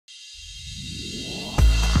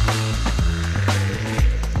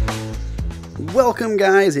Welcome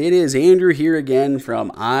guys, it is Andrew here again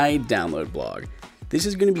from iDownloadBlog. This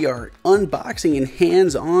is going to be our unboxing and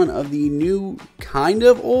hands-on of the new, kind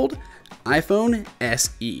of old, iPhone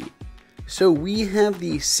SE. So we have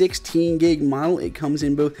the 16 gig model. It comes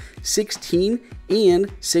in both 16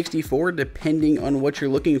 and 64 depending on what you're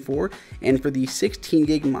looking for. And for the 16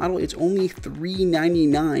 gig model, it's only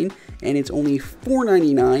 $399 and it's only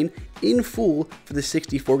 $499 in full for the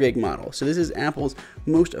 64 gig model. So this is Apple's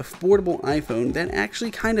most affordable iPhone that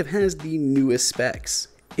actually kind of has the newest specs.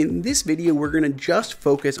 In this video, we're going to just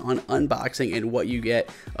focus on unboxing and what you get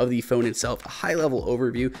of the phone itself, a high-level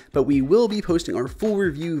overview, but we will be posting our full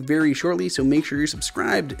review very shortly, so make sure you're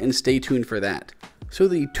subscribed and stay tuned for that. So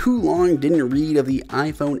the too long didn't read of the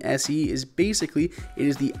iPhone SE is basically, it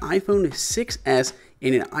is the iPhone 6s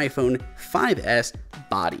in an iPhone 5s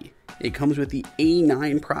body. It comes with the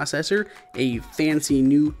A9 processor, a fancy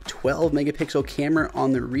new 12 megapixel camera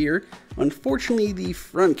on the rear. Unfortunately, the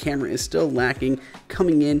front camera is still lacking,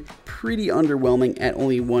 coming in pretty underwhelming at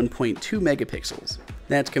only 1.2 megapixels.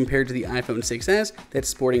 That's compared to the iPhone 6s that's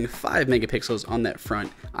sporting 5 megapixels on that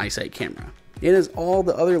front iSight camera. It has all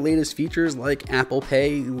the other latest features like Apple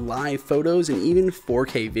Pay, live photos, and even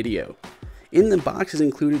 4K video. In the box is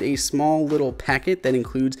included a small little packet that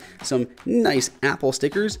includes some nice Apple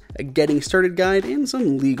stickers, a getting started guide, and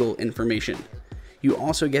some legal information. You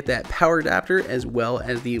also get that power adapter as well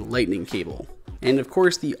as the lightning cable. And of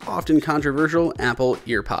course the often controversial Apple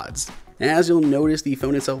EarPods. As you'll notice, the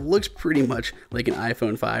phone itself looks pretty much like an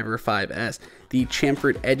iPhone 5 or 5S. The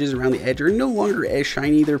chamfered edges around the edge are no longer as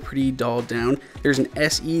shiny, they're pretty dulled down. There's an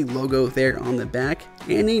SE logo there on the back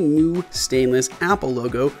and a new stainless Apple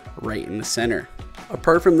logo right in the center.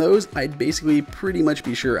 Apart from those, I'd basically pretty much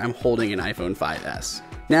be sure I'm holding an iPhone 5S.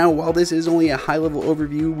 Now, while this is only a high-level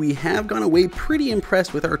overview, we have gone away pretty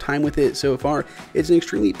impressed with our time with it so far. It's an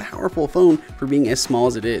extremely powerful phone for being as small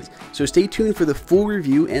as it is. So stay tuned for the full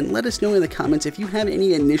review and let us know in the comments if you have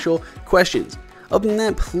any initial questions. Other than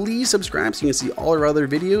that, please subscribe so you can see all our other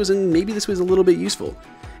videos and maybe this was a little bit useful.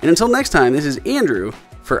 And until next time, this is Andrew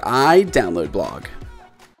for iDownloadBlog.